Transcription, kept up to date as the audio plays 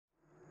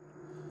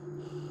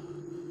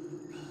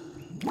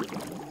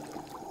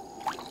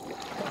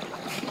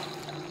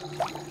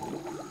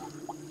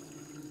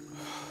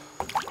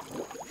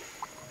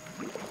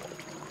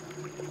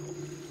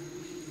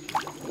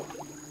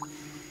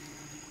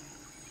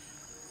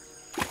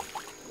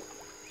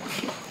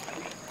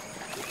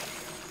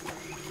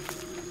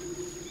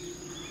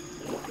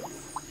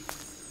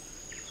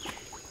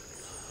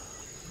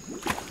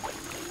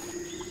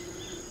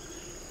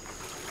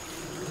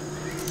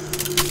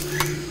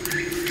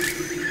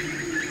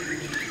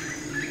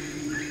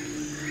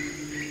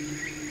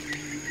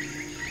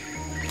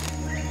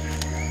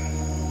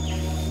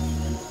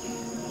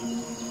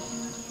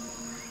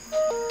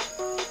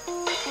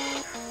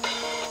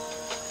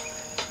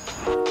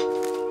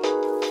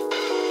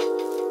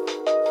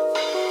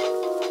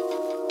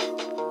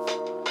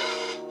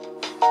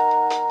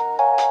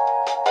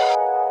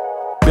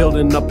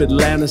Building up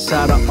Atlantis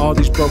out of all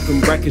these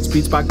broken records.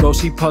 Beats by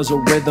ghosts, he puzzle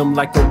rhythm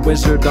like a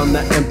wizard on the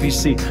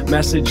NPC.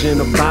 Message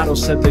in a bottle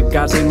said the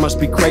gods, they must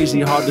be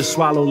crazy. Hard to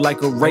swallow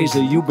like a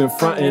razor. You've been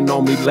fronting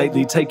on me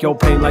lately. Take your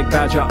pain like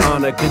badge of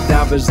honor.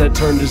 Cadavers that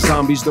turn to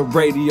zombies, the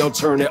radio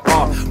turn it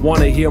off.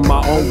 Wanna hear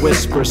my own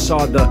whisper.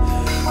 Saw the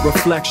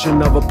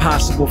reflection of a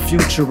possible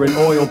future in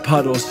oil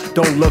puddles.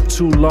 Don't look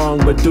too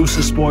long,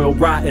 Medusa spoiled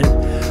rotten.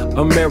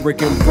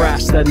 American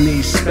brats that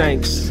need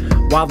spanks,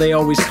 while they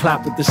always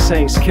clap at the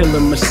saints,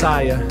 killing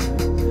Messiah.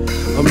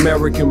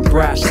 American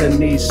brats that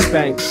need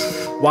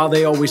spanks, while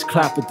they always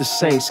clap at the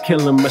saints,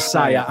 killing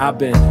Messiah. I've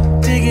been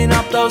digging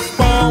up those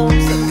bones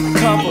that they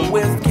cover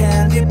with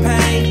candy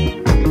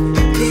paint.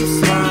 Keep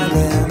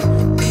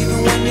smiling,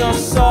 even when your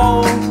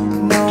soul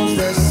knows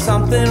there's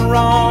something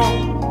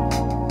wrong.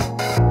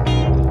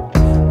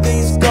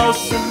 These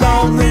ghosts are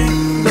lonely,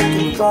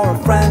 looking for a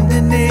friend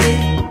in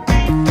need.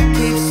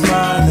 Keep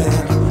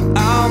smiling,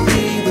 I'll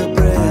be the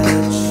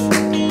bridge.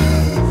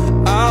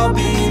 I'll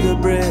be the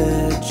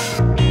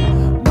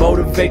bridge.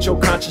 Motivate your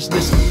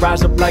consciousness,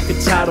 rise up like a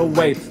tidal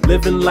wave.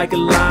 Living like a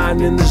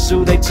lion in the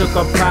zoo, they took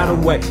our pride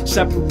away.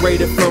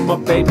 Separated from our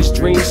baby's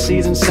dream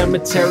seeds in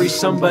cemetery.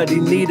 Somebody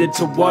needed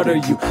to water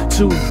you,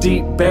 too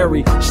deep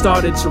buried.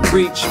 Started to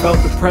reach, felt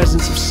the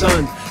presence of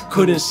sun.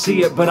 Couldn't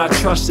see it, but I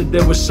trusted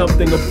there was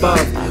something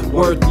above,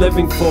 worth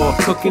living for.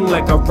 Cooking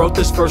like I wrote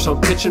this verse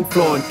on kitchen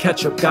floor, and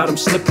ketchup got them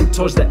slipping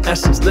towards the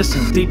essence.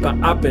 Listen deeper,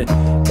 I've been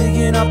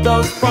digging up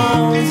those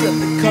bones that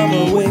they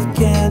cover with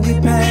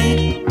candy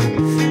paint.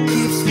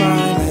 Keep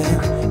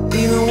smiling,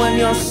 even when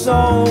your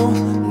soul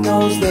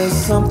knows there's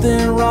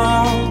something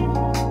wrong.